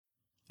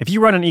If you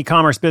run an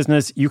e-commerce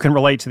business, you can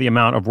relate to the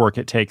amount of work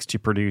it takes to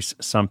produce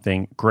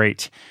something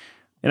great.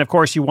 And of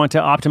course, you want to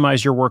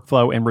optimize your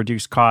workflow and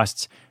reduce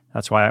costs.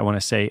 That's why I want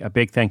to say a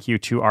big thank you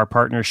to our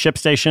partner,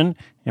 ShipStation,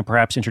 and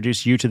perhaps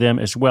introduce you to them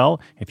as well.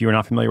 If you are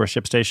not familiar with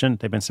ShipStation,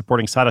 they've been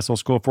supporting Side Hustle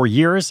School for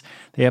years.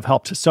 They have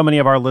helped so many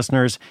of our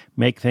listeners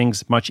make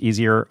things much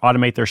easier,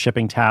 automate their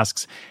shipping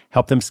tasks,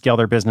 help them scale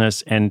their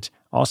business, and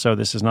also,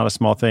 this is not a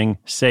small thing,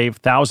 save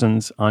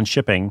thousands on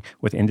shipping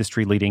with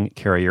industry-leading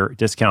carrier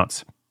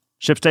discounts.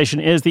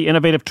 ShipStation is the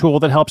innovative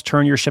tool that helps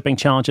turn your shipping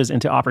challenges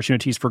into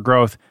opportunities for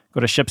growth. Go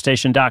to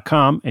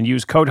ShipStation.com and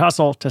use code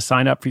HUSTLE to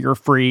sign up for your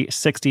free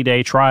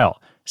 60-day trial.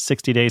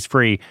 60 days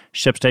free.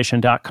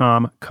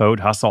 ShipStation.com, code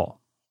HUSTLE.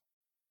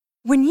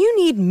 When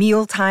you need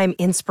mealtime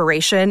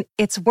inspiration,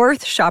 it's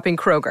worth shopping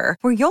Kroger,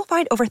 where you'll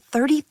find over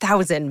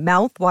 30,000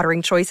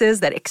 mouth-watering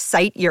choices that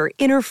excite your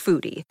inner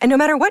foodie. And no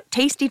matter what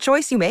tasty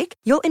choice you make,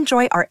 you'll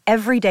enjoy our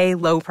everyday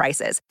low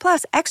prices,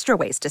 plus extra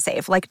ways to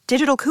save, like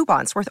digital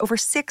coupons worth over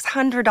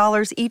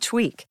 $600 each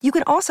week. You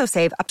can also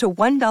save up to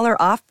 $1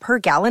 off per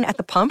gallon at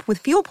the pump with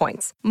fuel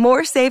points.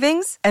 More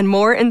savings and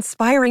more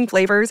inspiring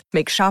flavors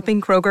make shopping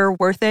Kroger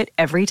worth it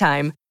every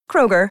time.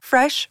 Kroger,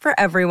 fresh for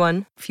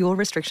everyone. Fuel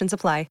restrictions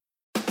apply.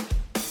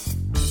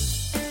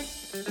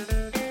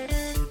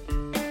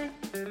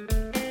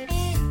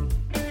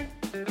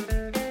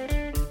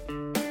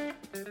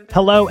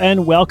 Hello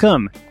and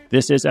welcome.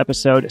 This is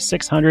episode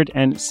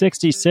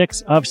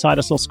 666 of Side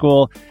Hustle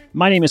School.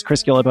 My name is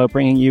Chris Guillebeau,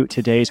 bringing you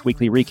today's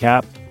weekly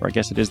recap, or I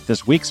guess it is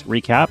this week's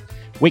recap,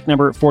 week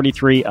number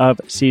 43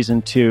 of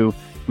season 2.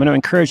 I'm going to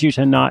encourage you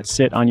to not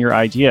sit on your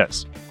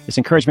ideas. This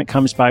encouragement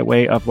comes by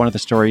way of one of the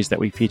stories that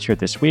we featured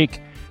this week.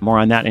 More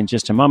on that in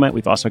just a moment.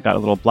 We've also got a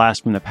little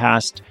blast from the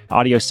past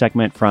audio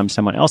segment from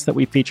someone else that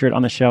we featured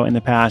on the show in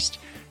the past.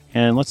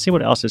 And let's see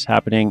what else is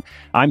happening.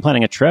 I'm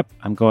planning a trip.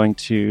 I'm going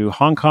to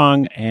Hong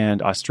Kong and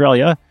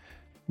Australia.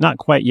 Not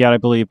quite yet, I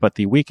believe, but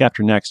the week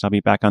after next, I'll be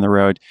back on the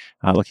road.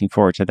 Looking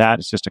forward to that.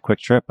 It's just a quick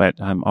trip, but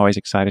I'm always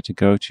excited to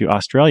go to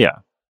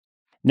Australia.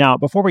 Now,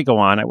 before we go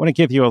on, I want to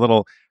give you a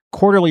little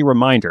quarterly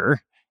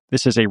reminder.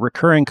 This is a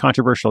recurring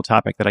controversial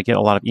topic that I get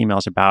a lot of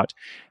emails about.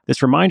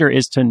 This reminder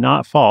is to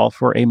not fall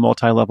for a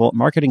multi-level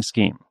marketing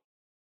scheme,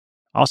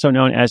 also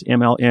known as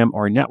MLM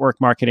or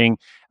network marketing,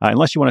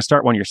 unless you want to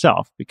start one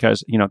yourself,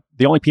 because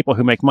the only people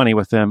who make money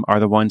with them are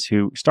the ones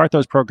who start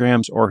those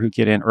programs or who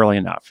get in early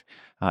enough.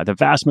 The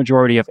vast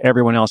majority of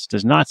everyone else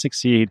does not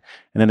succeed,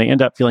 and then they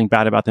end up feeling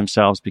bad about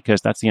themselves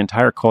because that's the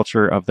entire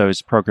culture of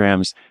those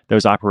programs,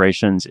 those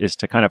operations, is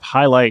to kind of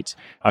highlight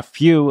a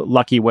few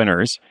lucky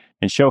winners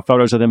and show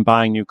photos of them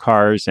buying new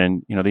cars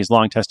and these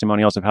long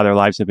testimonials of how their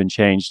lives have been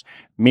changed.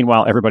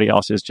 Meanwhile, everybody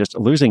else is just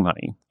losing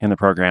money in the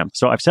program.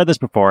 So I've said this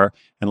before,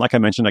 and like I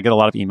mentioned, I get a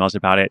lot of emails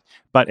about it,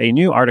 but a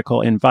new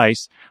article in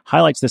Vice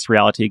highlights this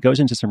reality, goes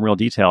into some real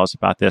details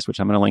about this, which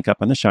I'm going to link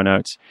up in the show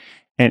notes.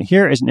 And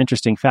here is an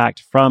interesting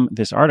fact from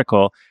this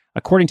article.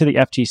 According to the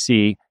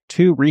FTC,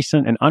 2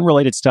 recent and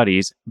unrelated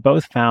studies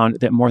both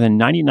found that more than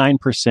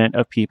 99%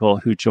 of people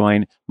who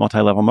join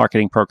multi-level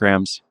marketing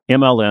programs,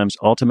 MLMs,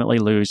 ultimately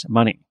lose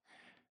money.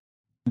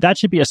 That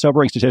should be a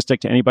sobering statistic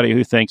to anybody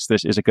who thinks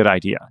this is a good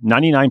idea.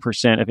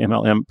 99% of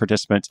MLM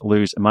participants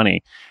lose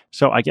money.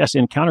 So I guess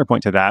in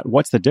counterpoint to that,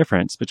 what's the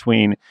difference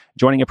between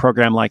joining a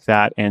program like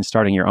that and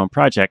starting your own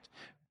project?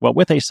 Well,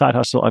 with a side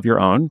hustle of your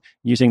own,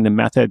 using the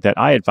method that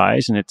I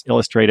advise, and it's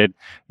illustrated,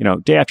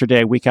 day after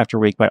day, week after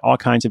week by all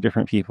kinds of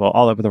different people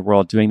all over the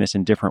world doing this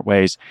in different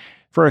ways.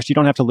 First, you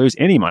don't have to lose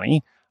any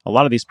money. A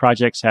lot of these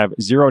projects have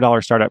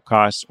 $0 startup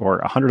costs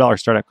or $100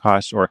 startup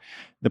costs, or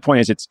the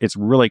point is it's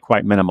really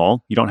quite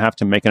minimal. You don't have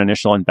to make an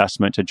initial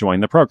investment to join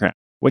the program,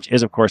 which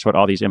is, of course, what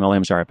all these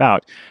MLMs are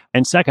about.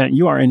 And second,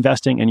 you are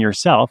investing in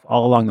yourself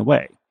all along the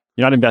way.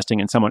 You're not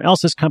investing in someone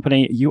else's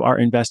company. You are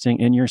investing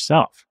in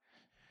yourself.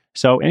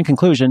 So in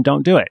conclusion,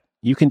 don't do it.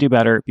 You can do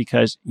better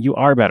because you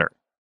are better.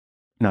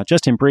 Now,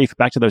 just in brief,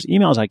 back to those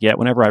emails I get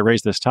whenever I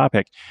raise this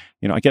topic,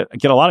 I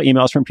get a lot of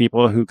emails from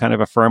people who kind of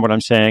affirm what I'm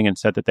saying and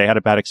said that they had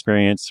a bad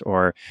experience,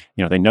 or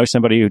they know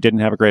somebody who didn't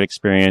have a great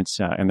experience,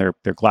 and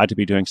they're glad to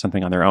be doing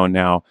something on their own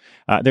now.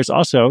 There's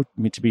also,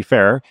 to be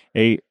fair,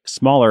 a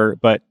smaller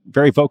but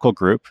very vocal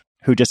group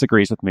who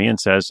disagrees with me and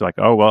says like,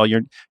 oh, well,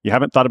 you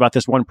haven't thought about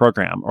this one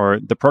program, or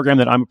the program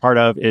that I'm a part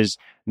of is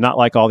not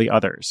like all the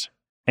others.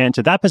 And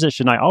to that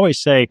position, I always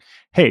say,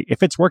 hey,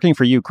 if it's working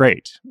for you,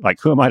 great.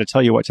 Like, who am I to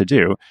tell you what to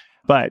do?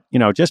 But,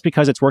 just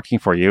because it's working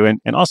for you,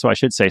 and also I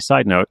should say,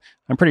 side note,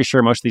 I'm pretty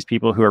sure most of these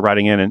people who are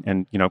writing in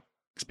and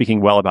speaking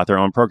well about their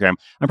own program,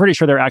 I'm pretty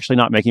sure they're actually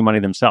not making money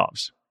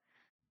themselves.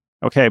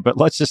 Okay, but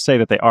let's just say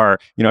that they are.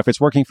 If it's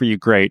working for you,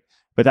 great.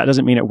 But that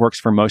doesn't mean it works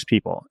for most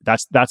people.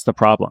 That's the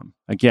problem.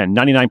 Again,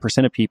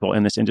 99% of people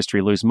in this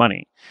industry lose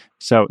money.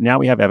 So now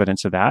we have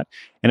evidence of that.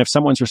 And if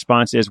someone's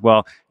response is,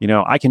 well,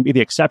 I can be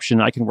the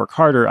exception, I can work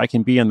harder, I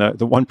can be in the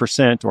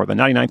 1% or the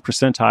 99th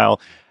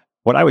percentile.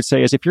 What I would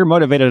say is if you're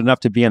motivated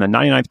enough to be in the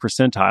 99th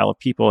percentile of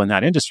people in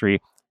that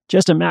industry,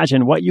 just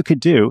imagine what you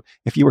could do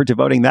if you were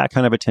devoting that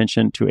kind of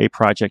attention to a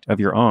project of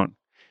your own.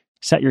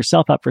 Set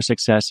yourself up for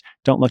success.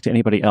 Don't look to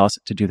anybody else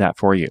to do that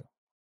for you.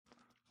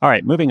 All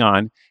right, moving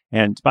on.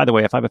 And by the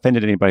way, if I've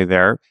offended anybody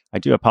there, I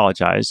do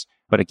apologize.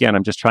 But again,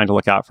 I'm just trying to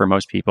look out for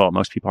most people.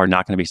 Most people are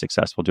not going to be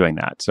successful doing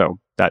that. So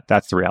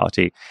that's the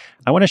reality.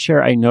 I want to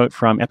share a note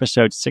from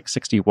episode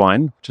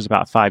 661, which is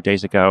about 5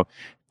 days ago.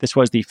 This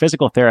was the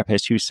physical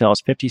therapist who sells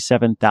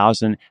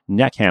 57,000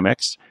 neck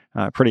hammocks.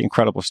 Pretty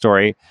incredible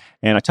story.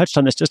 And I touched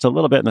on this just a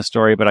little bit in the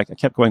story, but I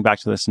kept going back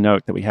to this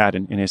note that we had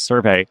in his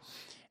survey.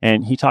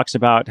 And he talks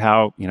about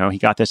how, he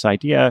got this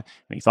idea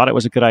and he thought it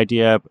was a good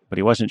idea, but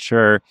he wasn't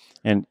sure.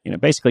 And,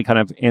 basically kind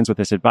of ends with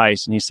this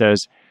advice. And he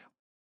says,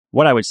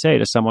 what I would say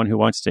to someone who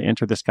wants to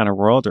enter this kind of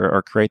world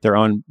or create their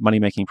own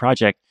money-making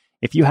project,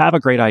 if you have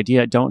a great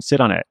idea, don't sit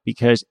on it,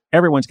 because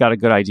everyone's got a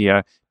good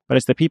idea, but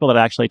it's the people that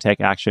actually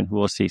take action who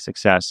will see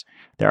success.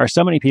 There are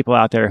so many people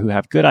out there who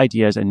have good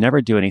ideas and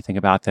never do anything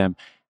about them.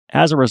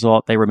 As a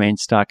result, they remain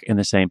stuck in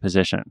the same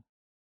position.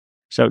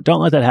 So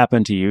don't let that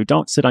happen to you.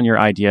 Don't sit on your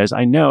ideas.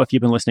 I know if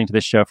you've been listening to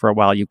this show for a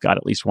while, you've got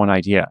at least one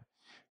idea.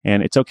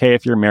 And it's okay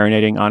if you're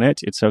marinating on it.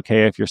 It's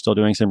okay if you're still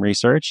doing some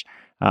research.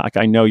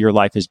 I know your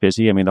life is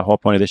busy. I mean, the whole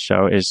point of this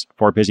show is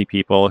for busy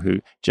people who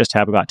just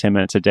have about 10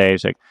 minutes a day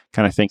to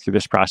kind of think through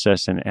this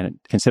process and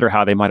consider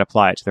how they might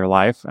apply it to their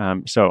life.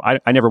 So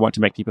I never want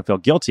to make people feel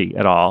guilty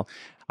at all.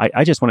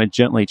 I just want to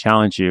gently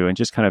challenge you and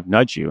just kind of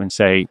nudge you and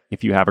say,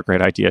 if you have a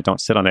great idea,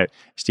 don't sit on it.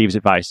 Steve's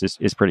advice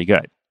is pretty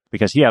good,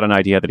 because he had an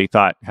idea that he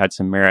thought had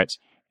some merit.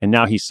 And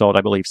now he's sold,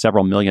 I believe,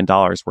 several $1 million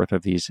worth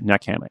of these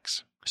neck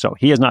hammocks. So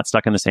he is not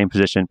stuck in the same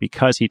position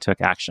because he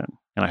took action.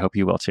 And I hope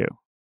you will too.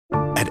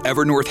 At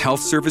Evernorth Health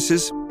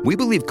Services, we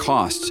believe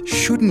costs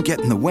shouldn't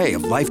get in the way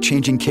of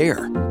life-changing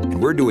care. And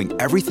we're doing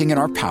everything in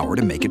our power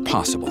to make it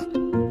possible.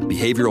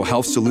 Behavioral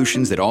health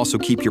solutions that also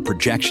keep your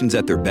projections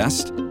at their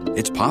best?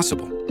 It's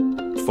possible.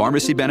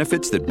 Pharmacy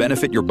benefits that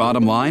benefit your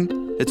bottom line?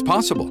 It's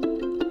possible.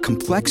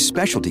 Complex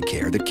specialty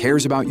care that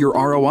cares about your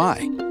ROI?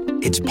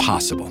 It's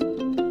possible.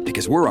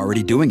 Because we're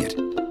already doing it.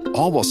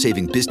 All while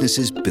saving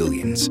businesses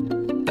billions.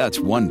 That's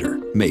Wonder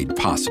made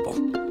possible.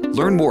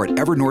 Learn more at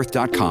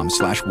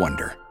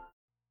evernorth.com/wonder.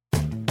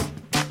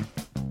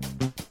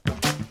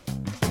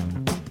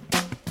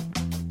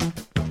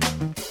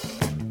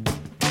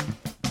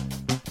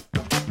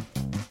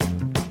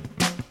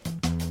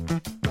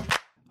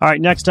 All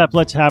right, next up,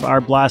 let's have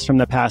our Blast from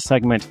the Past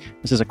segment.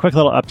 This is a quick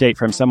little update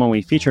from someone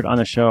we featured on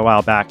the show a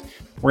while back.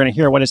 We're going to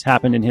hear what has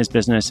happened in his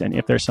business and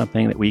if there's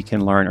something that we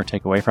can learn or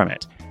take away from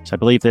it. So I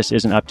believe this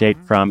is an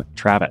update from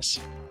Travis.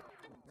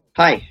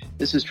 Hi,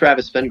 this is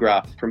Travis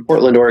Vengroff from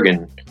Portland,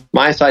 Oregon.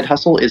 My side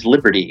hustle is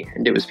Liberty,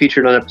 and it was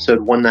featured on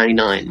episode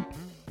 199.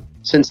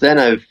 Since then,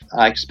 I've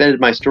expanded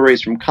my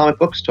stories from comic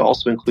books to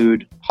also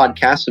include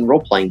podcasts and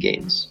role-playing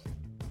games.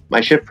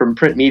 My shift from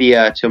print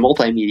media to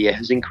multimedia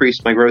has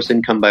increased my gross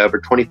income by over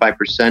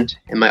 25%,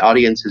 and my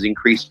audience has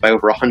increased by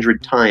over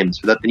 100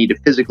 times without the need to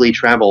physically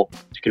travel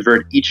to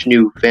convert each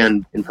new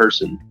fan in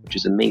person, which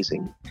is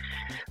amazing.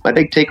 My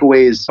big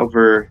takeaways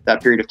over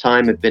that period of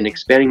time have been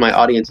expanding my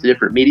audience to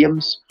different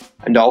mediums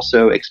and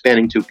also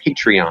expanding to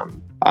Patreon.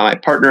 My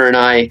partner and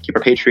I keep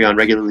our Patreon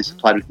regularly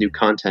supplied with new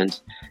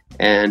content,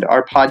 and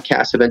our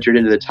podcasts have entered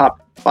into the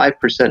top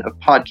 5% of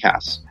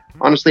podcasts.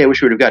 Honestly, I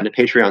wish we would have gotten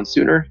to Patreon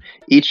sooner.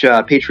 Each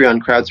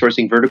Patreon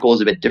crowdsourcing vertical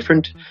is a bit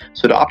different.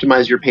 So to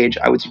optimize your page,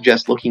 I would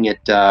suggest looking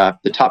at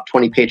the top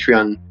 20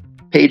 Patreon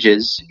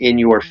pages in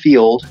your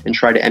field and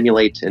try to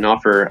emulate and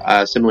offer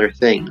similar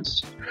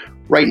things.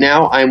 Right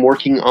now, I'm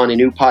working on a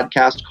new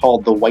podcast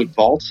called The White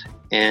Vault,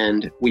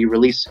 and we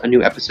release a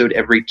new episode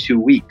every 2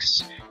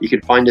 weeks. You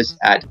can find us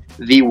at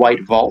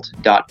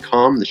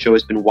thewhitevault.com. The show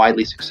has been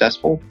widely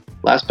successful.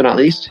 Last but not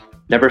least,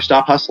 never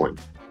stop hustling.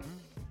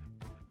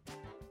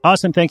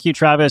 Awesome. Thank you,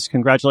 Travis.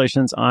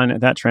 Congratulations on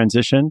that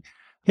transition.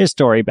 His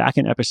story back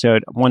in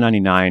episode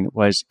 199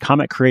 was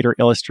comic creator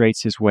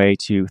illustrates his way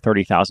to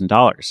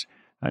 $30,000.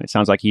 And it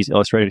sounds like he's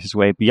illustrated his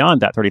way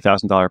beyond that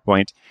 $30,000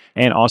 point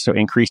and also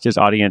increased his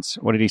audience.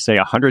 What did he say?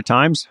 100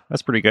 times?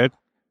 That's pretty good.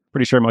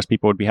 Pretty sure most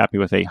people would be happy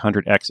with a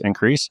 100x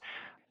increase.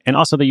 And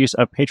also the use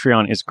of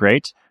Patreon is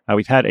great.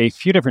 We've had a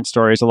few different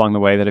stories along the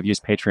way that have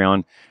used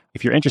Patreon.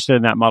 If you're interested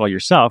in that model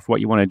yourself, what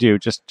you want to do,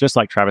 just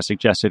like Travis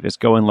suggested, is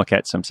go and look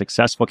at some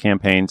successful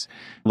campaigns,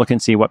 look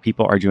and see what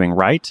people are doing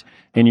right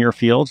in your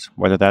field,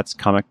 whether that's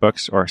comic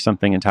books or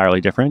something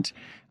entirely different,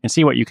 and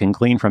see what you can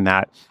glean from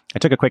that. I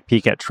took a quick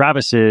peek at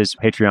Travis's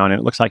Patreon, and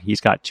it looks like he's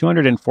got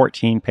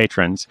 214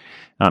 patrons.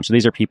 So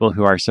these are people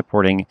who are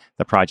supporting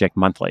the project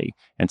monthly.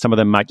 And some of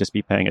them might just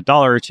be paying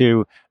 $1 or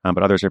 $2,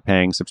 but others are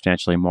paying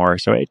substantially more.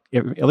 So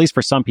at least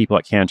for some people,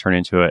 it can turn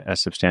into a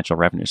substantial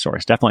revenue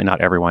source. Definitely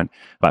not everyone,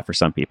 but for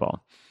some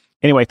people.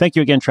 Anyway, thank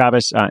you again,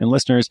 Travis. And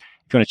listeners,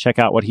 if you want to check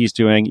out what he's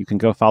doing, you can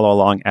go follow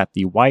along at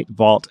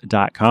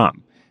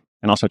thewhitevault.com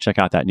and also check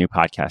out that new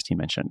podcast he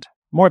mentioned.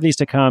 More of these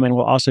to come, and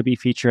we'll also be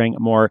featuring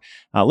more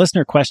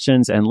listener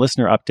questions and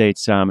listener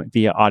updates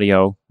via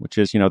audio, which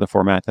is, the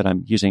format that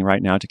I'm using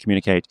right now to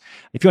communicate.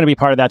 If you want to be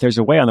part of that, there's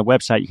a way on the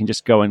website. You can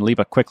just go and leave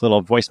a quick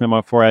little voice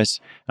memo for us.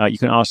 You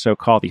can also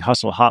call the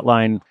Hustle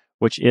Hotline,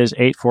 which is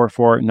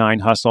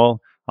 844-9HUSTLE,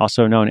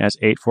 also known as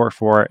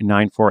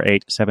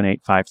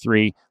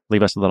 844-948-7853.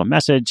 Leave us a little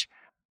message.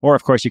 Or,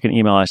 of course, you can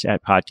email us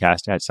at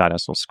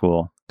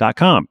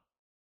podcast@sidehustleschool.com.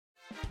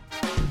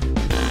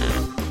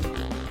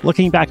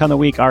 Looking back on the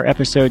week, our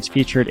episodes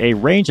featured a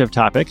range of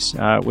topics,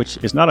 which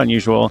is not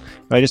unusual,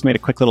 but I just made a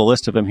quick little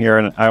list of them here,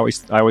 and I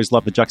always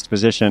love the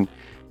juxtaposition.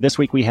 This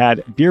week we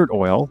had beard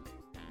oil,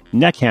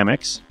 neck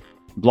hammocks,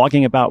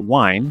 blogging about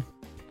wine,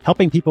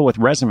 helping people with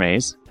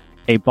resumes,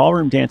 a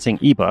ballroom dancing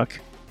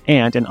ebook,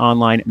 and an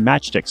online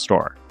matchstick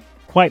store.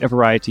 Quite a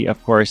variety,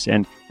 of course,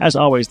 and as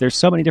always, there's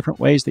so many different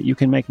ways that you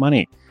can make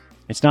money.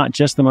 It's not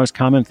just the most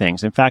common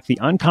things. In fact, the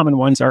uncommon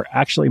ones are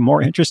actually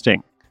more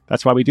interesting.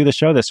 That's why we do the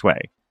show this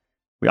way.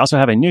 We also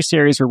have a new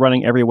series we're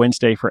running every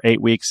Wednesday for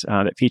 8 weeks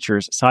that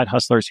features side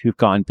hustlers who've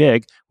gone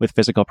big with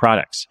physical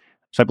products.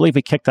 So I believe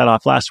we kicked that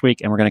off last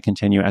week, and we're going to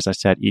continue, as I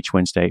said, each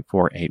Wednesday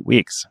for 8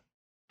 weeks.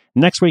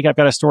 Next week, I've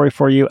got a story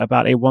for you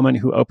about a woman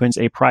who opens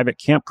a private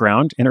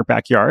campground in her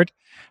backyard.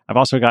 I've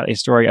also got a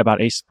story about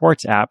a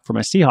sports app from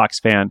a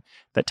Seahawks fan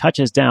that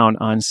touches down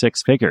on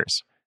 6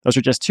 figures. Those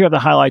are just 2 of the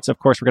highlights. Of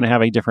course, we're going to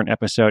have a different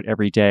episode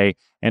every day.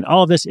 And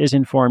all of this is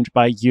informed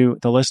by you,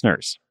 the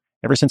listeners.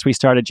 Ever since we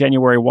started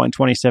January 1,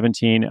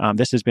 2017,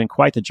 this has been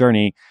quite the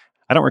journey.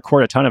 I don't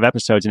record a ton of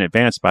episodes in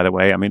advance, by the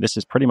way. I mean, this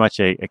is pretty much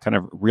a kind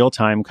of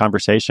real-time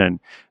conversation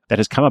that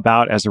has come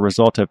about as a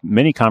result of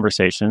many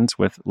conversations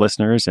with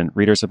listeners and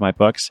readers of my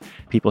books,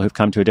 people who've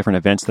come to different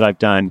events that I've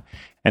done.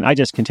 And I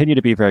just continue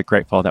to be very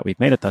grateful that we've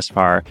made it thus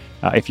far.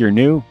 If you're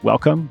new,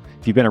 welcome.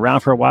 If you've been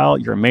around for a while,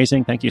 you're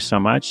amazing. Thank you so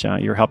much.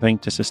 You're helping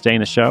to sustain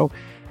the show.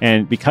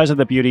 And because of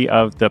the beauty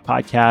of the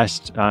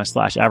podcast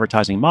 /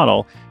 advertising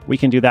model, we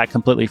can do that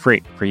completely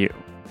free for you.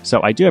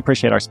 So I do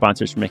appreciate our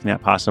sponsors for making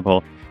that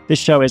possible. This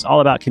show is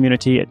all about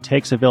community. It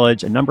takes a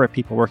village, a number of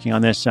people working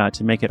on this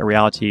to make it a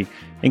reality,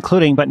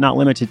 including but not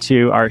limited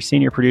to our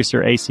senior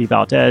producer, AC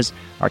Valdez,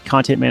 our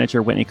content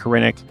manager, Whitney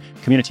Korinick,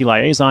 community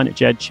liaison,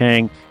 Jed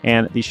Chang,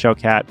 and the show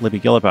cat, Libby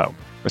Guillebeau.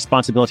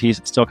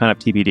 Responsibilities still kind of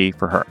TBD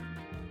for her.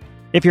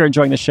 If you're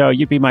enjoying the show,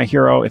 you'd be my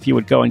hero if you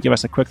would go and give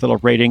us a quick little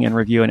rating and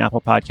review in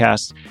Apple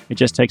Podcasts. It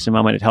just takes a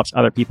moment. It helps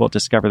other people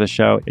discover the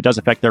show. It does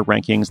affect their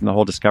rankings and the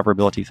whole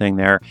discoverability thing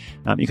there.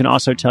 You can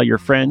also tell your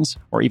friends,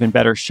 or even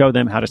better, show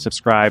them how to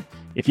subscribe.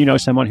 If you know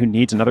someone who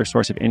needs another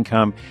source of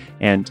income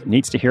and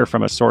needs to hear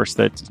from a source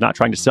that's not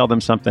trying to sell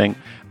them something,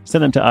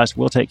 send them to us.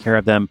 We'll take care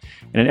of them.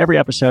 And in every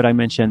episode, I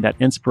mentioned that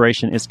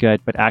inspiration is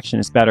good, but action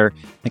is better.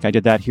 I think I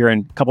did that here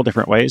in a couple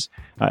different ways.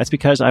 It's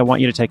because I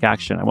want you to take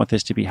action. I want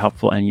this to be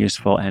helpful and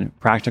useful and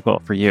practical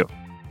for you.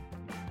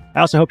 I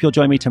also hope you'll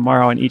join me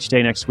tomorrow and each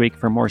day next week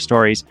for more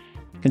stories.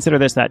 Consider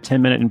this that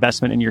 10-minute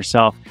investment in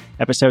yourself.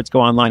 Episodes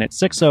go online at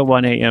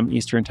 6:01 a.m.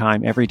 Eastern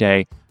Time every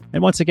day.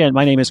 And once again,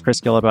 my name is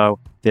Chris Guillebeau.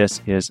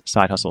 This is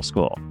Side Hustle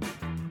School.